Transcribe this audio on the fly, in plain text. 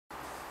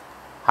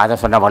அதை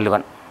சொன்ன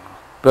வள்ளுவன்.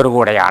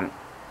 பெருங்குடையான்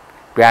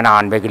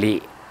பேனான் வெகுளி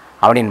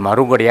அவனின்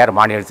மறுங்குடையார்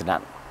மானி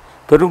எழுத்தினான்.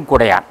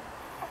 பெருங்குடையான்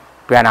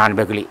பேனான்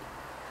வெகுளி.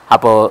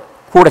 அப்போது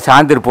கூட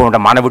சார்ந்திருப்பவனோட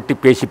மன விட்டு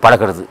பேசி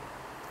பழகிறது,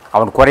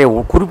 அவன் குறைய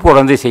குறிப்போடு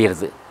வந்து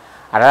செய்கிறது.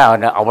 அதனால்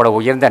அவன் அவ்வளோ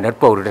உயர்ந்த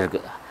நட்பு அவர்கிட்ட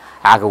இருக்குது.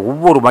 ஆக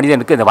ஒவ்வொரு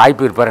மனிதனுக்கும் இந்த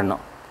வாய்ப்பு இருப்பார்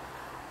இன்னும்.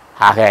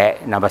 ஆக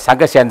நம்ம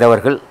சங்க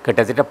சேர்ந்தவர்கள்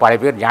கிட்டத்தட்ட பல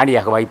பேர்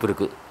ஞானியாக வாய்ப்பு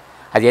இருக்குது.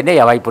 அது என்ன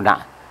வாய்ப்புனா,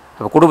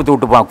 அப்போ குடும்பத்தை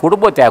விட்டுப்பான்.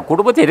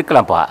 குடும்பத்தை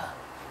இருக்கலாம்ப்பா.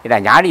 ஏன்னா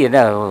ஞானி என்ன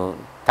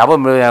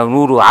தவம்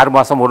 100 6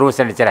 மாதம் 1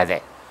 வருஷம் நினச்சிடாதே,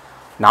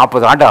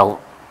 40 ஆண்டு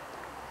ஆகும்.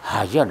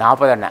 ஐயோ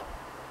 40 என்ன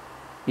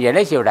நீ என்ன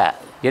செய்விட,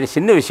 என்ன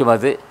சின்ன விஷயம்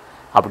அது.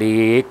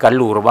 அப்படியே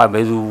கல் உரமாக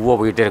மெதுவாக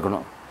போய்கிட்டே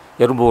இருக்கணும்,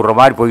 எறும்பு உர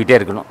மாதிரி போய்கிட்டே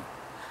இருக்கணும்,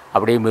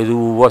 அப்படியே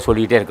மெதுவாக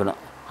சொல்லிக்கிட்டே இருக்கணும்.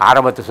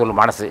 ஆரம்பத்தை சொல்லும்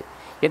மனசு.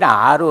 ஏன்னா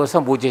 6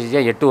 வருஷம் பூஜை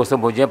செஞ்சேன், 8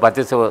 வருஷம் பூஜை,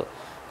 10 வருஷம்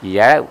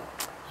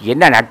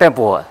என்ன நட்டம்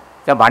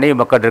போக மனைவி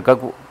மக்கள் இருக்க,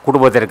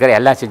 குடும்பத்தில் இருக்கிற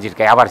எல்லாம்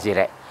செஞ்சுருக்கேன், வியாபாரம்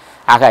செய்கிறேன்.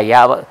 ஆக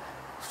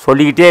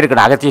சொல்லிக்கிட்டே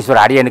இருக்கணும்.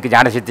 அகத்தீஸ்வரர் அடியனுக்கு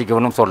ஞான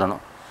சித்திக்கணும்னு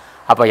சொல்லணும்.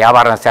 அப்போ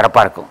வியாபாரம்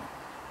சிறப்பாக இருக்கும்.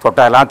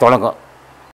 தொட்டதெல்லாம் தொடங்கும்.